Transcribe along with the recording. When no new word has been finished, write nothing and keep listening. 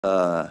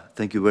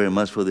Thank you very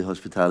much for the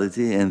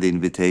hospitality and the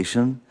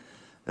invitation.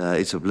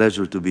 It's a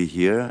pleasure to be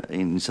here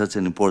in such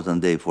an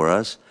important day for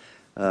us.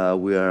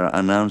 We are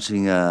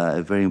announcing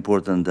a very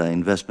important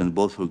investment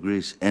both for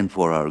Greece and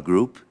for our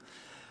group.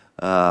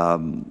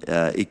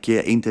 Inter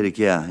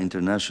IKEA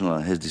International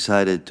has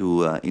decided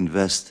to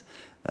invest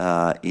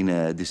in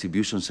a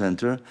distribution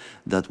center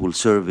that will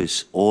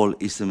service all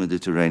Eastern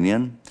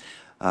Mediterranean,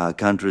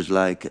 countries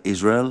like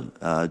Israel,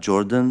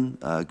 Jordan,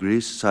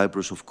 Greece,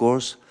 Cyprus, of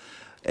course,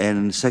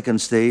 and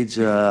second stage,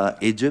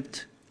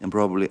 Egypt and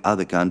probably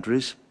other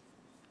countries.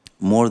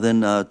 More than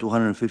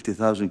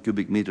 250,000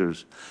 cubic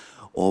meters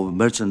of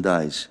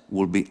merchandise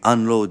will be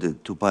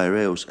unloaded to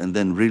Piraeus and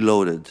then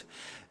reloaded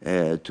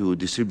to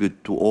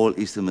distribute to all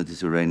Eastern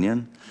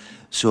Mediterranean.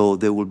 So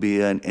there will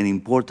be an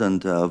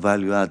important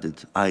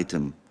value-added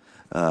item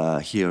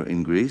here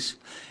in Greece.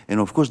 And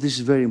of course, this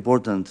is very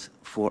important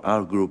for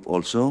our group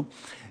also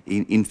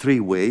in three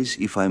ways,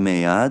 if I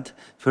may add.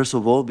 First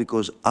of all,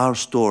 because our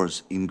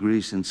stores in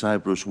Greece and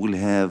Cyprus will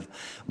have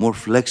more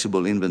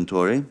flexible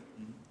inventory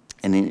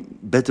and in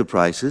better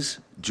prices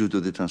due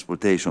to the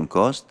transportation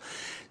cost.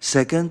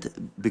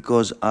 Second,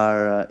 because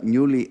our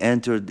newly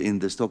entered in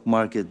the stock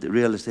market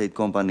real estate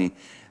company,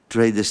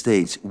 Trade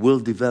Estates, will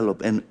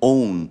develop and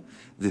own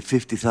the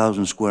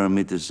 50,000 square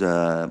meters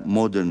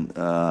modern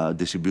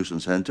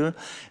distribution center.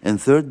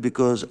 And third,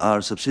 because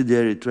our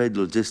subsidiary Trade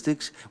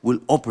Logistics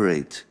will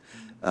operate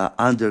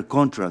under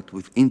contract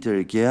with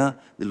Inter IKEA,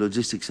 the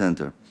logistics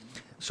center.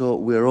 So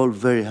we are all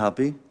very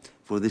happy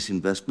for this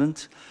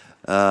investment.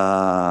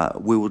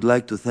 We would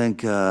like to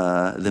thank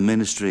the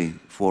Ministry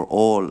for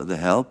all the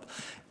help.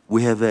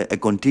 We have a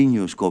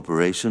continuous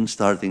cooperation,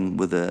 starting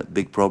with the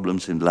big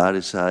problems in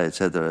Larissa,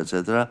 etc.,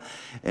 etc.,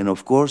 and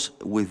of course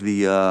with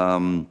the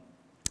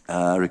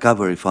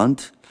recovery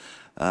fund,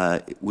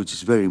 which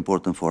is very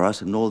important for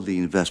us, and all the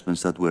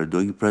investments that we're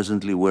doing.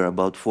 Presently, we're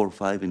about 4 or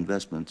 5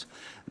 investments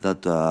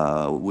that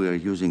we are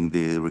using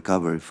the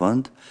recovery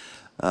fund.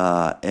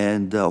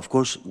 And of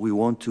course, we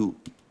want to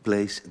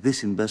place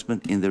this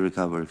investment in the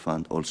recovery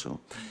fund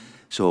also.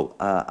 So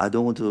I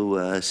don't want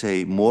to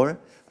say more.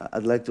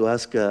 I'd like to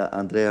ask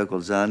Andrea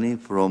Colzani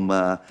from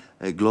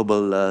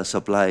Global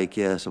Supply,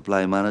 IKEA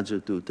Supply Manager,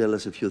 to tell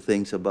us a few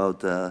things about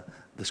the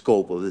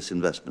scope of this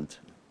investment.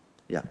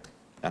 Yeah.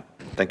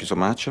 Thank you so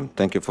much.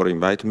 Thank you for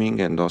inviting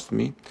me and hosting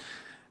me.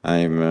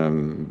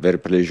 I'm very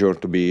pleasure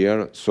to be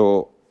here.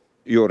 So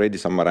you already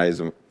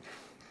summarized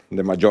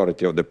the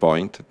majority of the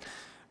point.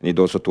 I need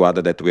also to add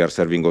that we are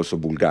serving also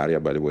Bulgaria,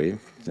 by the way,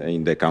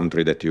 in the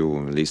country that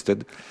you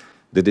listed.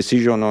 The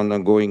decision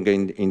on going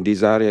in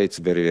this area, it's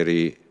very,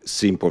 very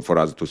simple for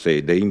us to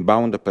say. The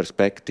inbound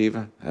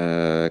perspective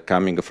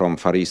coming from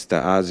Far East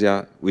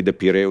Asia with the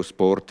Piraeus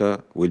port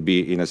will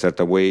be, in a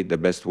certain way, the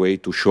best way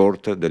to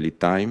shorten the lead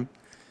time,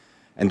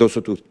 and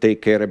also to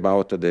take care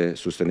about the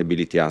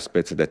sustainability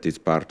aspects that is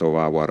part of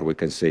our, we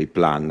can say,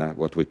 plan,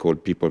 what we call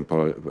people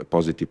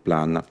positive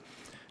plan,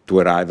 to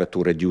arrive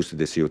to reduce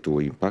the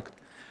CO2 impact.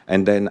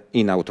 And then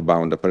in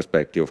outbound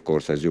perspective, of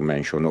course, as you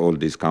mentioned, all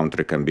these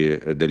countries can be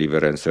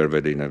delivered and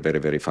served in a very,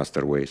 very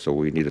faster way. So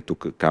we need to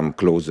come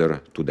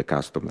closer to the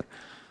customer.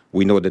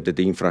 We know that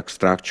the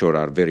infrastructure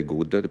are very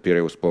good. The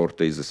Piraeus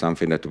port is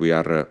something that we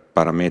are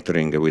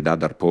parametering with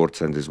other ports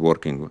and is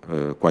working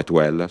quite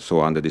well. So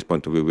under this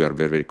point of view, we are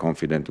very, very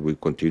confident we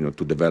continue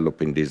to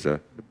develop in this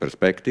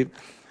perspective.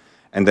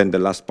 And then the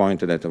last point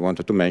that I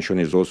wanted to mention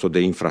is also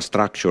the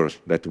infrastructure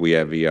that we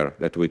have here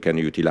that we can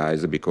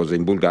utilize, because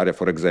in Bulgaria,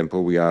 for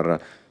example, we are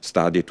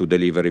studying to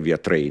deliver via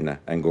train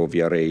and go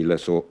via rail,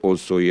 so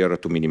also here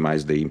to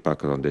minimize the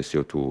impact on the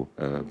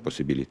CO2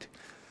 possibility.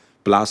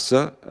 Plus,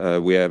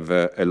 we have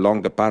a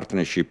long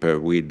partnership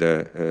with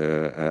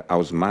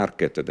House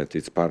Market that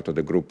is part of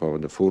the group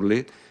of the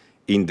FOURLIS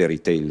in the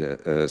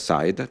retail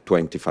side,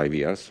 25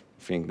 years.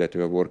 I think that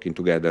we are working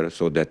together,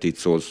 so that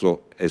it's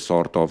also a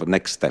sort of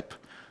next step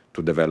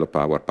to develop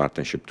our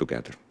partnership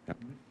together. Yeah.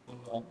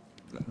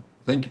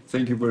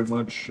 Thank you very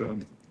much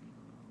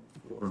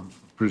for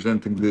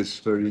presenting this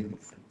very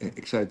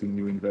exciting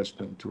new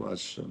investment to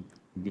us.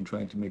 We've been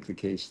trying to make the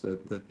case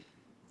that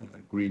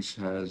Greece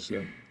has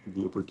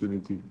the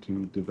opportunity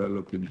to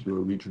develop into a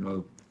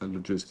regional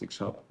logistics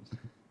hub,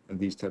 and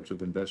these types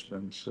of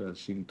investments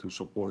seem to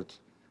support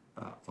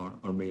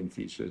our main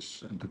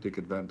thesis and to take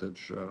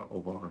advantage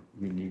of our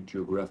unique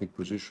geographic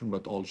position,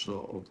 but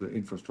also of the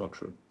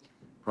infrastructure,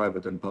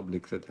 private and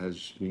public, that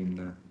has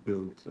been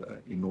built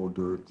in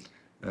order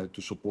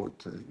to support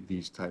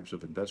these types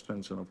of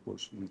investments. And of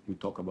course, we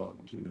talk about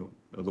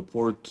the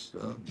port.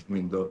 I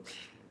mean the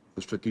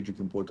strategic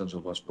importance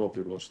of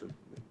Aspropyro, the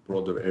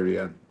broader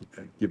area,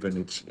 given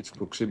its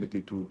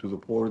proximity to the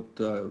port,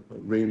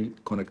 rail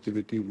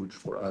connectivity, which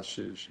for us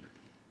is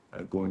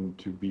going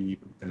to be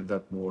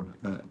that more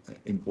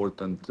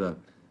important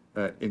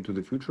into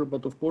the future.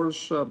 But of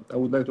course, I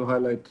would like to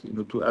highlight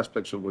 2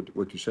 aspects of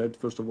what you said.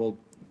 First of all,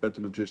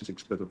 better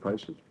logistics, better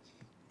prices.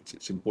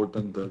 It's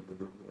important that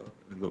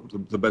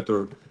the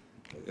better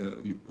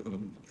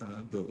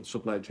the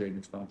supply chain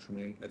is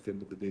functioning. At the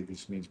end of the day,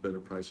 this means better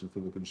pricing for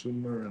the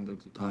consumer, and at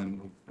the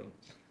time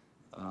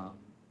of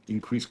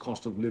increased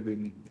cost of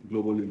living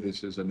globally,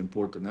 this is an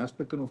important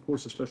aspect. And of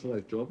course, the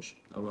specialized jobs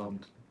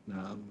around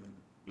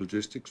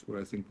logistics,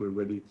 where I think we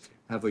already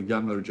have a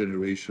younger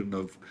generation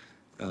of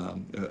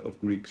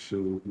Greeks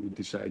who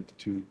decide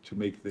to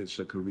make this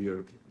a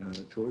career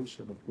choice.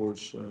 And of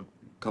course,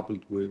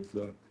 coupled with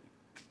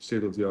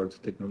state-of-the-art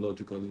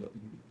technological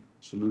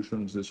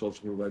solutions, this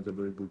also provides a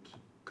very good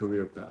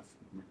career path.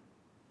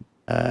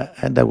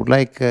 And I would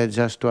like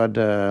just to add,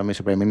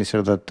 Mr. Prime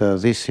Minister, that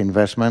this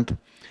investment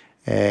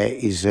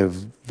is a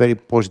very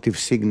positive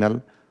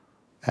signal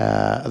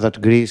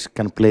that Greece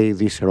can play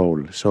this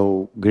role.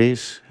 So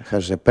Greece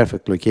has a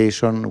perfect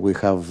location, we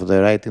have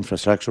the right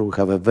infrastructure, we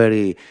have a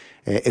very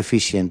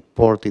efficient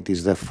port. It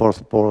is the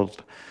fourth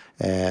port,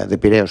 the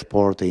Piraeus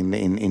port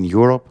in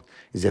Europe.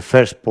 It's the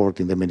first port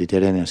in the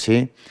Mediterranean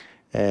Sea.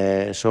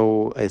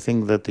 So I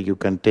think that you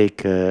can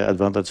take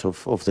advantage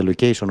of the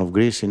location of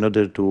Greece in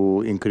order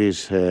to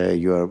increase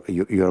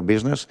your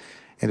business.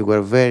 And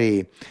we're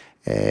very,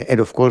 and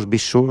of course be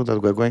sure that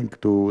we're going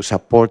to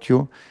support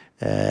you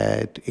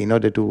in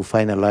order to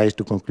finalize,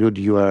 to conclude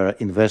your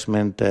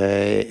investment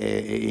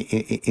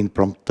in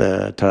prompt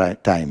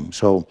time.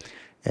 So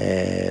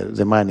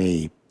the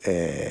money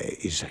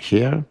is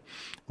here,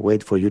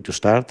 wait for you to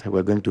start.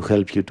 We're going to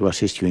help you, to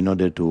assist you in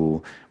order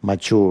to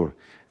mature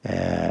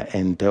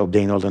and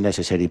obtain all the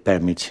necessary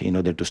permits in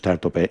order to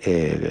start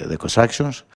the constructions.